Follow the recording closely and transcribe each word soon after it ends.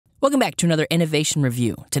Welcome back to another innovation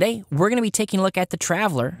review. Today, we're going to be taking a look at the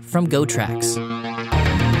Traveler from Gotrax.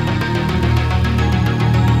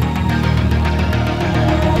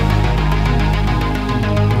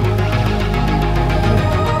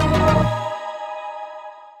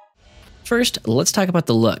 First, let's talk about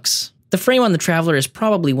the looks. The frame on the Traveler is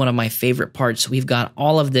probably one of my favorite parts. We've got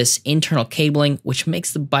all of this internal cabling, which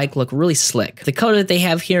makes the bike look really slick. The color that they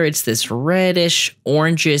have here, it's this reddish,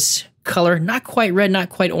 orangish color, not quite red, not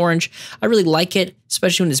quite orange. I really like it,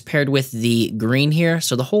 especially when it's paired with the green here.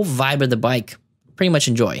 So the whole vibe of the bike, pretty much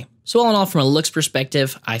enjoy. So all in all, from a looks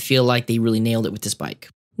perspective, I feel like they really nailed it with this bike.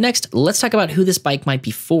 Next, let's talk about who this bike might be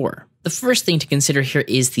for. The first thing to consider here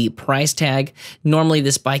is the price tag. Normally,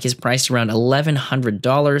 this bike is priced around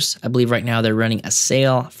 $1,100. I believe right now they're running a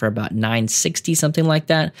sale for about $960, something like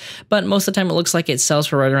that. But most of the time, it looks like it sells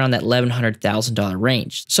for right around that $1,100,000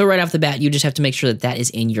 range. So right off the bat, you just have to make sure that that is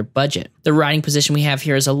in your budget. The riding position we have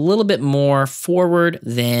here is a little bit more forward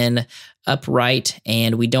than upright,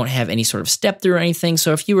 and we don't have any sort of step through or anything.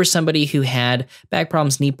 So if you were somebody who had back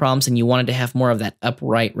problems, knee problems, and you wanted to have more of that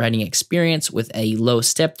upright riding experience with a low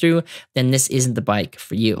step through, then this isn't the bike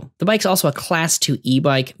for you. The bike's also a class 2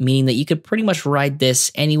 e-bike, meaning that you could pretty much ride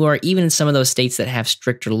this anywhere, even in some of those states that have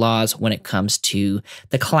stricter laws when it comes to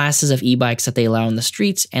the classes of e-bikes that they allow on the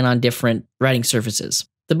streets and on different riding surfaces.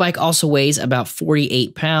 The bike also weighs about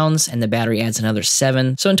 48 pounds, and the battery adds another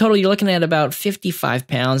 7. So in total, you're looking at about 55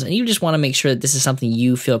 pounds, and you just want to make sure that this is something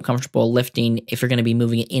you feel comfortable lifting if you're going to be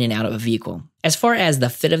moving it in and out of a vehicle. As far as the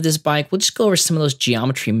fit of this bike, we'll just go over some of those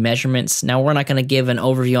geometry measurements. Now, we're not going to give an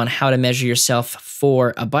overview on how to measure yourself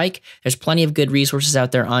for a bike. There's plenty of good resources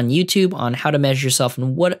out there on YouTube on how to measure yourself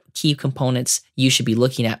and what key components you should be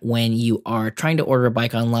looking at when you are trying to order a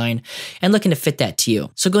bike online and looking to fit that to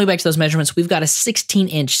you. So going back to those measurements, we've got a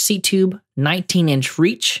 16-inch seat tube, 19-inch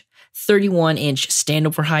reach, 31-inch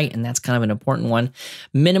standover height, and that's kind of an important one,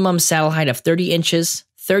 minimum saddle height of 30 inches,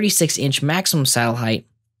 36-inch maximum saddle height,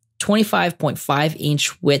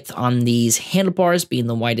 25.5-inch width on these handlebars being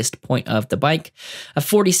the widest point of the bike, a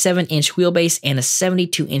 47-inch wheelbase, and a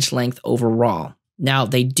 72-inch length overall. Now,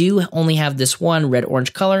 they do only have this one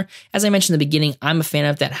red-orange color. As I mentioned in the beginning, I'm a fan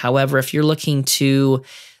of that. However, if you're looking to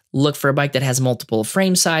look for a bike that has multiple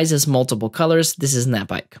frame sizes, multiple colors, this isn't that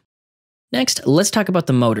bike. Next, let's talk about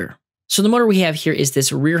the motor. So the motor we have here is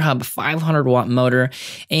this rear hub 500-watt motor,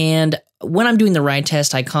 and when I'm doing the ride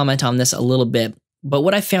test, I comment on this a little bit. But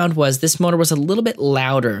what I found was this motor was a little bit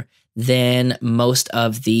louder than most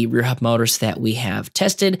of the rear hub motors that we have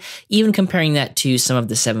tested, even comparing that to some of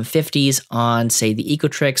the 750s on, say, the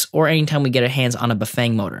Gotrax, or anytime we get our hands on a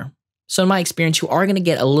Bafang motor. So in my experience, you are going to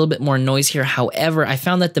get a little bit more noise here. However, I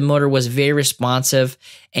found that the motor was very responsive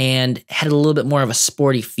and had a little bit more of a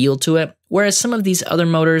sporty feel to it. Whereas some of these other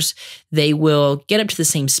motors, they will get up to the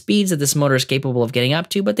same speeds that this motor is capable of getting up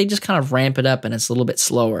to, but they just kind of ramp it up and it's a little bit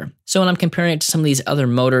slower. So when I'm comparing it to some of these other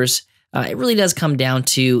motors, it really does come down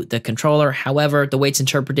to the controller. However, the way it's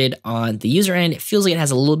interpreted on the user end, it feels like it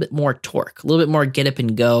has a little bit more torque, a little bit more get up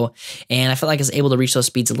and go, and I felt like I was able to reach those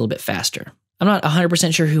speeds a little bit faster. I'm not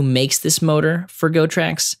 100% sure who makes this motor for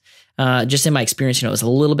Gotrax. Just in my experience, it was a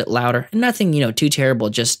little bit louder, and nothing, too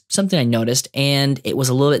terrible, just something I noticed, and it was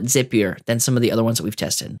a little bit zippier than some of the other ones that we've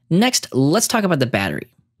tested. Next, let's talk about the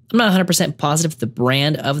battery. I'm not 100% positive the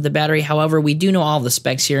brand of the battery. However, we do know all the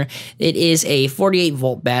specs here. It is a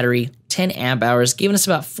 48-volt battery, 10 amp hours, giving us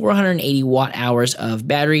about 480 watt hours of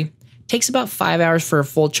battery. Takes about 5 hours for a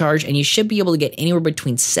full charge, and you should be able to get anywhere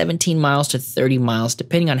between 17 miles to 30 miles,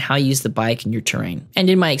 depending on how you use the bike and your terrain. And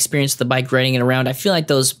in my experience with the bike riding it around, I feel like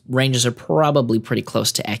those ranges are probably pretty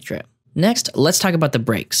close to accurate. Next, let's talk about the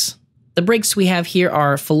brakes. The brakes we have here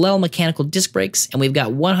are Falel mechanical disc brakes, and we've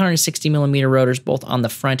got 160mm rotors both on the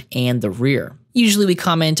front and the rear. Usually we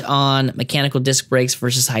comment on mechanical disc brakes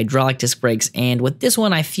versus hydraulic disc brakes, and with this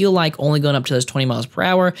one, I feel like only going up to those 20 miles per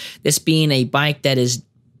hour, this being a bike that is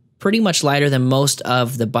pretty much lighter than most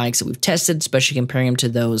of the bikes that we've tested, especially comparing them to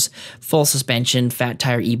those full suspension, fat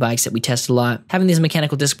tire e-bikes that we test a lot. Having these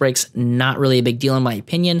mechanical disc brakes, not really a big deal in my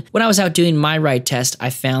opinion. When I was out doing my ride test,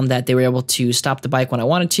 I found that they were able to stop the bike when I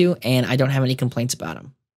wanted to, and I don't have any complaints about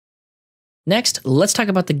them. Next, let's talk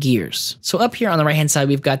about the gears. So up here on the right-hand side,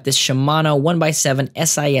 we've got this Shimano 1x7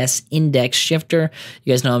 SIS index shifter.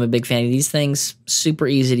 You guys know I'm a big fan of these things. Super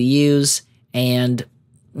easy to use, and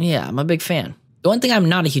yeah, I'm a big fan. The one thing I'm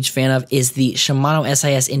not a huge fan of is the Shimano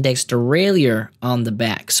SIS index derailleur on the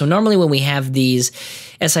back. So normally when we have these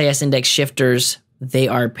SIS index shifters, they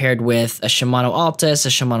are paired with a Shimano Altus, a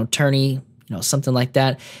Shimano Tourney, something like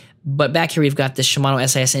that. But back here we've got the Shimano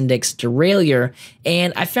SIS index derailleur,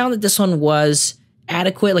 and I found that this one was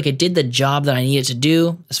adequate, like it did the job that I needed to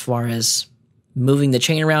do as far as moving the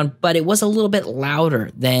chain around, but it was a little bit louder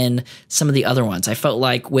than some of the other ones. I felt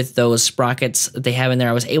like with those sprockets that they have in there,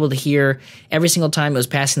 I was able to hear every single time it was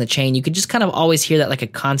passing the chain. You could just kind of always hear that like a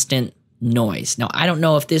constant noise. Now, I don't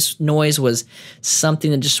know if this noise was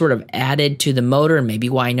something that just sort of added to the motor and maybe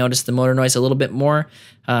why I noticed the motor noise a little bit more,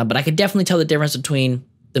 but I could definitely tell the difference between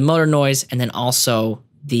the motor noise and then also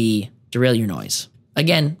the derailleur noise.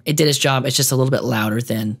 Again, it did its job. It's just a little bit louder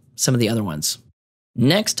than some of the other ones.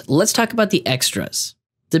 Next, let's talk about the extras.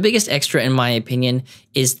 The biggest extra, in my opinion,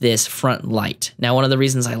 is this front light. Now, one of the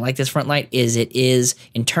reasons I like this front light is it is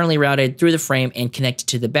internally routed through the frame and connected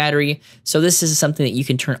to the battery, so this is something that you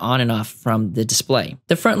can turn on and off from the display.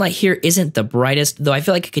 The front light here isn't the brightest, though I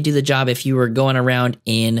feel like it could do the job if you were going around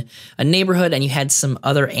in a neighborhood and you had some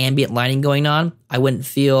other ambient lighting going on. I wouldn't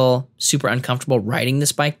feel super uncomfortable riding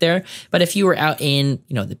this bike there, but if you were out in,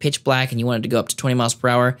 the pitch black and you wanted to go up to 20 miles per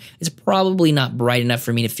hour, it's probably not bright enough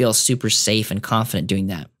for me to feel super safe and confident doing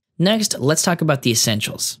that. Next, let's talk about the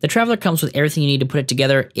essentials. The Traveler comes with everything you need to put it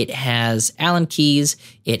together. It has Allen keys,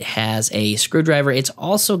 it has a screwdriver, it's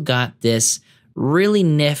also got this really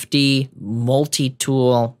nifty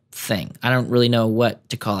multi-tool thing. I don't really know what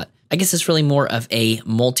to call it. I guess it's really more of a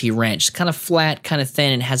multi-wrench. It's kind of flat, kind of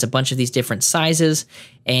thin, and has a bunch of these different sizes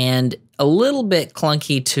and a little bit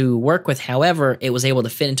clunky to work with. However, it was able to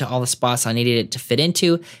fit into all the spots I needed it to fit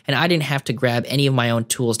into, and I didn't have to grab any of my own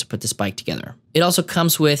tools to put this bike together. It also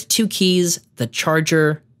comes with 2 keys, the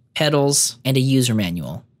charger, pedals, and a user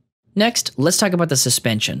manual. Next, let's talk about the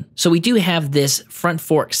suspension. So we do have this front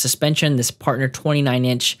fork suspension, this Partner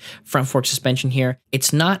 29-inch front fork suspension here.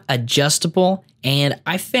 It's not adjustable, and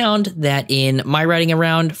I found that in my riding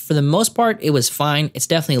around, for the most part, it was fine. It's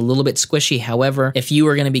definitely a little bit squishy. However, if you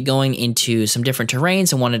were going to be going into some different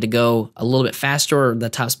terrains and wanted to go a little bit faster, or the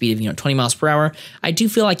top speed of 20 miles per hour, I do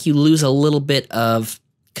feel like you lose a little bit of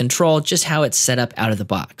control just how it's set up out of the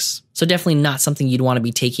box. So definitely not something you'd want to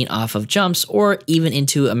be taking off of jumps or even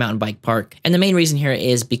into a mountain bike park. And the main reason here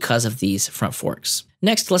is because of these front forks.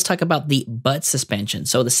 Next, let's talk about the butt suspension.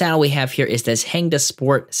 So the saddle we have here is this Hengda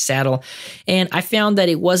Sport saddle. And I found that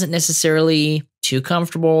it wasn't necessarily too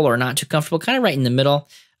comfortable or not too comfortable, kind of right in the middle.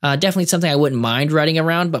 Definitely something I wouldn't mind riding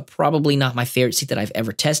around, but probably not my favorite seat that I've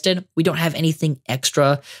ever tested. We don't have anything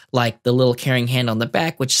extra like the little carrying hand on the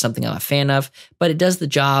back, which is something I'm a fan of, but it does the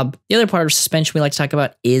job. The other part of suspension we like to talk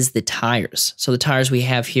about is the tires. So the tires we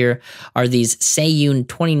have here are these Seiyun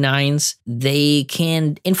 29s. They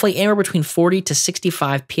can inflate anywhere between 40 to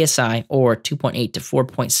 65 PSI or 2.8 to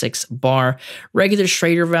 4.6 bar. Regular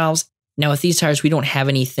Schrader valves. Now with these tires, we don't have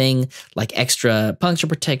anything like extra puncture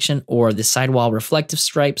protection or the sidewall reflective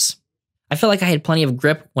stripes. I felt like I had plenty of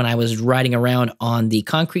grip when I was riding around on the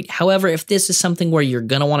concrete. However, if this is something where you're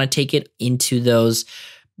going to want to take it into those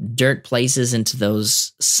dirt places, into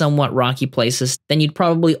those somewhat rocky places, then you'd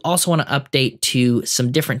probably also want to update to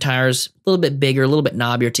some different tires, a little bit bigger, a little bit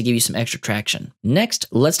knobbier to give you some extra traction. Next,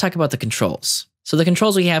 let's talk about the controls. So the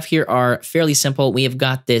controls we have here are fairly simple. We have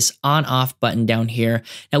got this on-off button down here.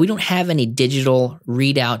 Now we don't have any digital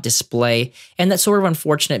readout display, and that's sort of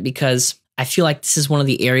unfortunate because I feel like this is one of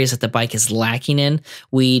the areas that the bike is lacking in.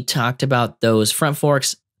 We talked about those front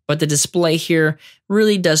forks, but the display here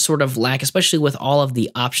really does sort of lack, especially with all of the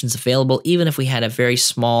options available. Even if we had a very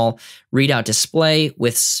small readout display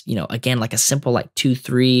with, again, like a simple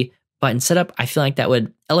 2-3 button setup, I feel like that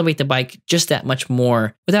would elevate the bike just that much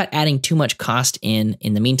more without adding too much cost in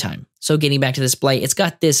the meantime. So getting back to the display, it's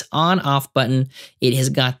got this on-off button. It has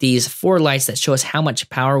got these 4 lights that show us how much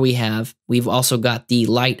power we have. We've also got the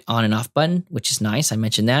light on and off button, which is nice. I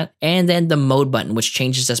mentioned that. And then the mode button, which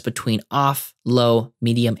changes us between off, low,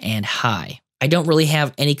 medium, and high. I don't really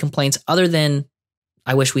have any complaints other than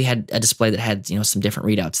I wish we had a display that had, some different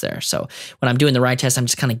readouts there. So when I'm doing the ride test, I'm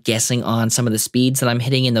just kind of guessing on some of the speeds that I'm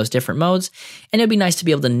hitting in those different modes. And it'd be nice to be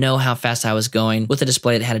able to know how fast I was going with a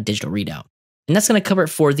display that had a digital readout. And that's going to cover it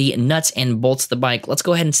for the nuts and bolts of the bike. Let's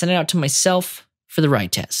go ahead and send it out to myself for the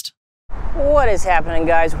ride test. What is happening,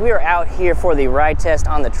 guys? We are out here for the ride test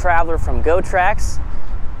on the Traveler from Gotrax.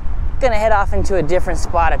 Gonna head off into a different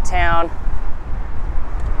spot of town.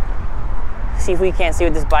 See if we can't see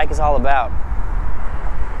what this bike is all about.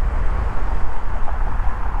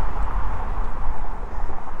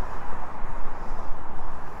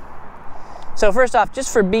 So first off,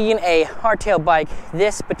 just for being a hardtail bike,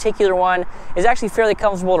 this particular one is actually fairly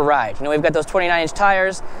comfortable to ride. We've got those 29-inch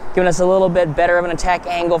tires, giving us a little bit better of an attack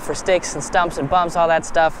angle for sticks and stumps and bumps, all that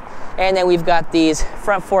stuff. And then we've got these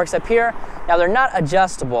front forks up here. Now they're not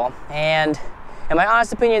adjustable, and in my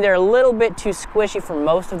honest opinion, they're a little bit too squishy for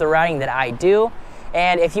most of the riding that I do.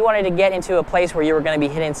 And if you wanted to get into a place where you were going to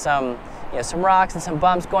be hitting some, some rocks and some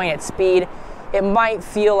bumps going at speed, it might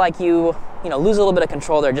feel like you lose a little bit of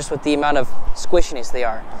control there just with the amount of squishiness they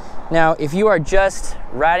are. Now, if you are just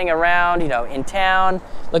riding around, in town,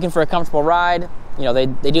 looking for a comfortable ride,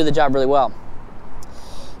 they do the job really well.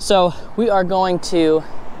 So we are going to,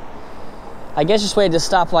 I guess, just wait at the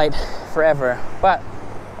stoplight forever. But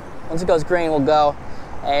once it goes green, we'll go,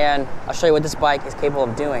 and I'll show you what this bike is capable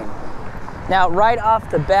of doing. Now, right off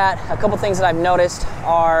the bat, a couple things that I've noticed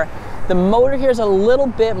are the motor here is a little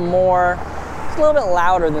bit more, it's a little bit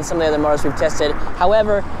louder than some of the other motors we've tested.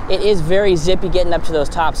 However, it is very zippy getting up to those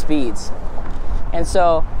top speeds. And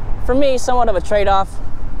so, for me, somewhat of a trade-off.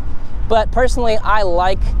 But personally, I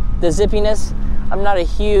like the zippiness. I'm not a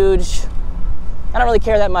huge, I don't really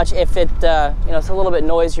care that much if it, it's a little bit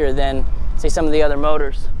noisier than, say, some of the other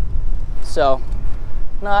motors. So,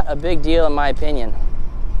 not a big deal in my opinion.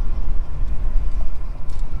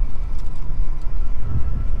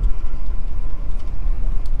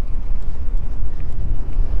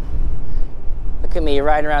 Look at me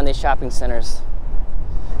riding around these shopping centers.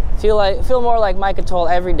 Feel more like Micah Toll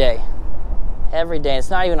every day. Every day. It's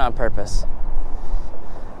not even on purpose.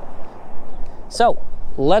 So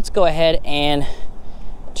let's go ahead and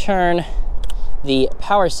turn the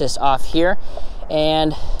power assist off here,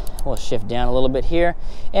 and we'll shift down a little bit here,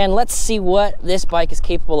 and let's see what this bike is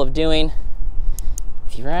capable of doing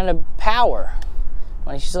if you run out of power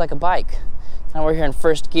when it's just like a bike. Now we're here in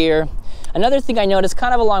first gear. Another thing I noticed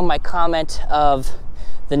kind of along my comment of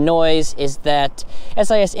the noise is that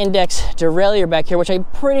SIS index derailleur back here, which I'm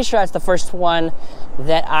pretty sure that's the first one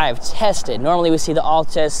that I've tested. Normally we see the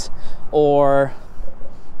Altus or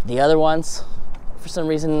the other ones. For some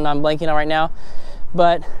reason I'm blanking on right now.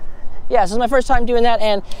 But yeah, this is my first time doing that,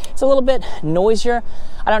 and it's a little bit noisier.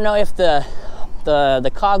 I don't know if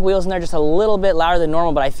the cog wheels in there are just a little bit louder than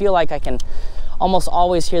normal, but I feel like I can almost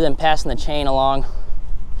always hear them passing the chain along.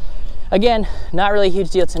 Again, not really a huge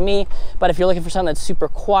deal to me, but if you're looking for something that's super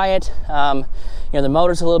quiet, the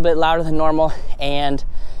motor's a little bit louder than normal, and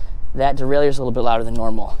that derailleur's a little bit louder than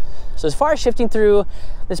normal. So as far as shifting through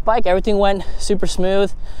this bike, everything went super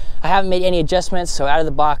smooth. I haven't made any adjustments, so out of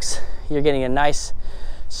the box, you're getting a nice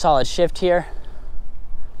solid shift here.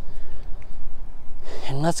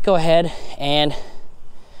 And let's go ahead and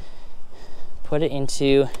put it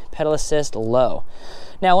into pedal assist low.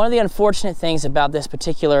 Now, one of the unfortunate things about this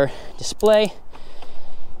particular display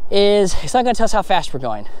is it's not going to tell us how fast we're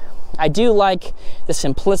going. I do like the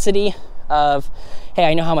simplicity of, hey,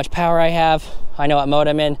 I know how much power I have, I know what mode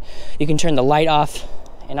I'm in. You can turn the light off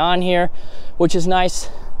and on here, which is nice,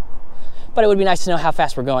 but it would be nice to know how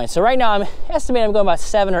fast we're going. So right now I'm estimating I'm going about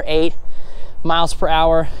 7 or 8 miles per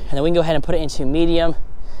hour, and then we can go ahead and put it into medium.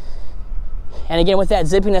 And again, with that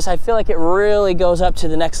zippiness, I feel like it really goes up to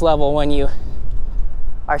the next level when you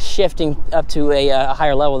are shifting up to a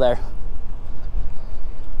higher level there.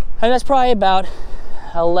 And that's probably about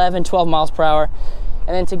 11, 12 miles per hour.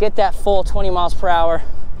 And then to get that full 20 miles per hour,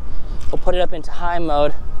 we'll put it up into high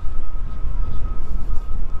mode.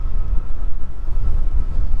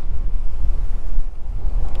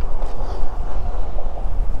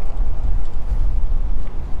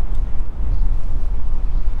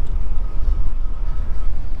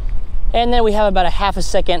 And then we have about a half a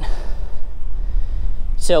second.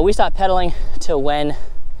 So we stop pedaling to when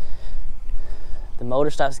the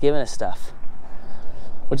motor stops giving us stuff,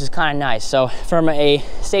 which is kind of nice. So from a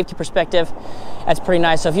safety perspective, that's pretty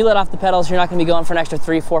nice. So if you let off the pedals, you're not going to be going for an extra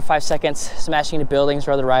 3, 4, 5 seconds, smashing into buildings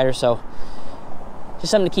or other riders. So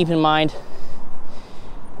just something to keep in mind.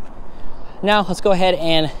 Now let's go ahead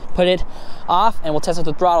and put it off, and we'll test out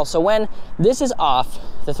the throttle. So when this is off,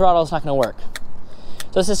 the throttle is not going to work.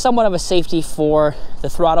 So this is somewhat of a safety for the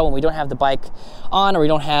throttle when we don't have the bike on or we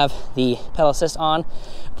don't have the pedal assist on.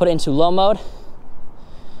 Put it into low mode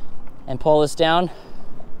and pull this down.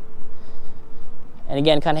 And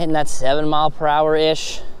again, kind of hitting that 7 mile per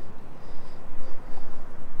hour-ish.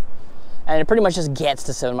 And it pretty much just gets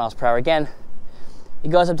to 7 miles per hour. Again, it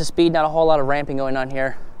goes up to speed, not a whole lot of ramping going on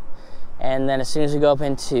here. And then as soon as we go up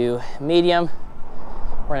into medium,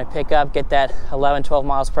 we're gonna pick up, get that 11, 12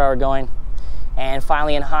 miles per hour going. And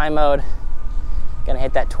finally in high mode, gonna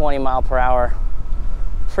hit that 20 mile per hour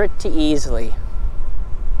pretty easily.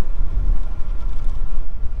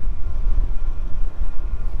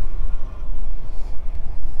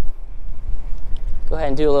 Go ahead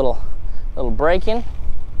and do a little braking.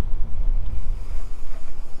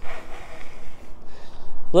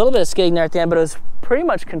 A little bit of skidding there at the end, but it was pretty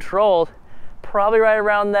much controlled, probably right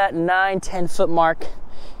around that 9, 10 foot mark,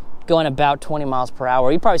 going about 20 miles per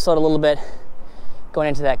hour. You probably slowed a little bit going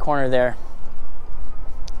into that corner there.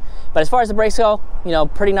 But as far as the brakes go, you know,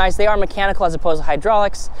 pretty nice. They are mechanical as opposed to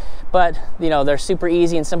hydraulics, but you know, they're super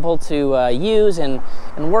easy and simple to use and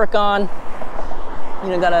work on. You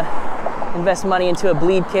know, gotta invest money into a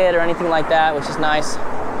bleed kit or anything like that, which is nice.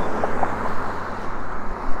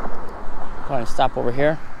 Go ahead and stop over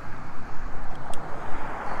here.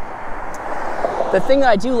 The thing that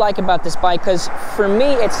I do like about this bike, because for me,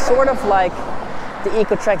 it's sort of like the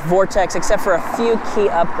Gotrax Vortex, except for a few key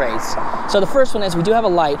upgrades. So the first one is we do have a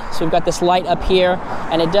light. So we've got this light up here,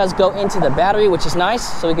 and it does go into the battery, which is nice.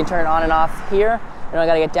 So we can turn it on and off here. You don't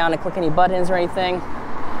gotta get down and click any buttons or anything.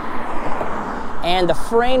 And the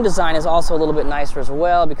frame design is also a little bit nicer as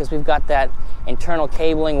well, because we've got that internal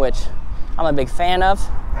cabling, which I'm a big fan of.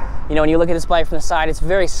 You know, when you look at this bike from the side, it's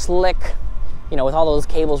very slick, you know, with all those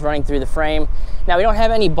cables running through the frame. Now, we don't have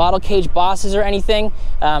any bottle cage bosses or anything,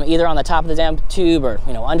 either on the top of the damn tube or,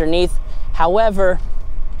 you know, underneath. However,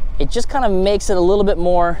 it just kind of makes it a little bit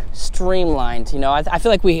more streamlined. You know, I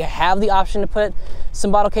feel like we have the option to put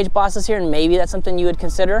some bottle cage bosses here, and maybe that's something you would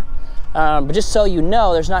consider. But just so you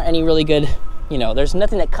know, there's not any really good, you know, there's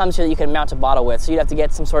nothing that comes here that you can mount a bottle with. So you'd have to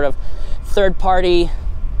get some sort of third-party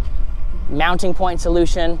mounting point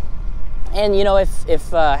solution. And you know, if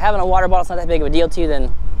having a water bottle's not that big of a deal to you,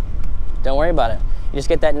 then don't worry about it. You just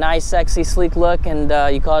get that nice, sexy, sleek look, and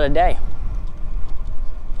you call it a day.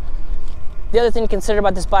 The other thing to consider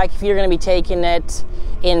about this bike, if you're going to be taking it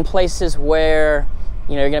in places where,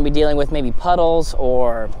 you know, you're going to be dealing with maybe puddles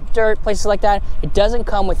or dirt, places like that, it doesn't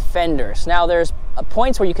come with fenders. Now, there's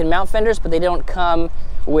points where you can mount fenders, but they don't come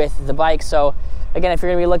with the bike. So again, if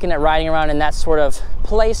you're going to be looking at riding around in that sort of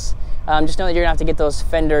place, just know that you're going to have to get those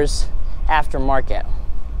fenders aftermarket.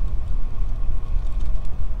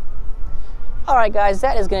 All right, guys,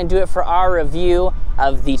 that is going to do it for our review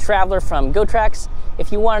of the Traveler from Gotrax.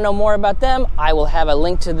 If you want to know more about them, I will have a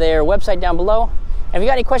link to their website down below. And if you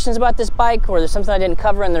got any questions about this bike, or there's something I didn't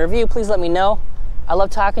cover in the review, please let me know. I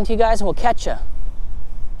love talking to you guys, and we'll catch you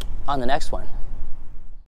on the next one.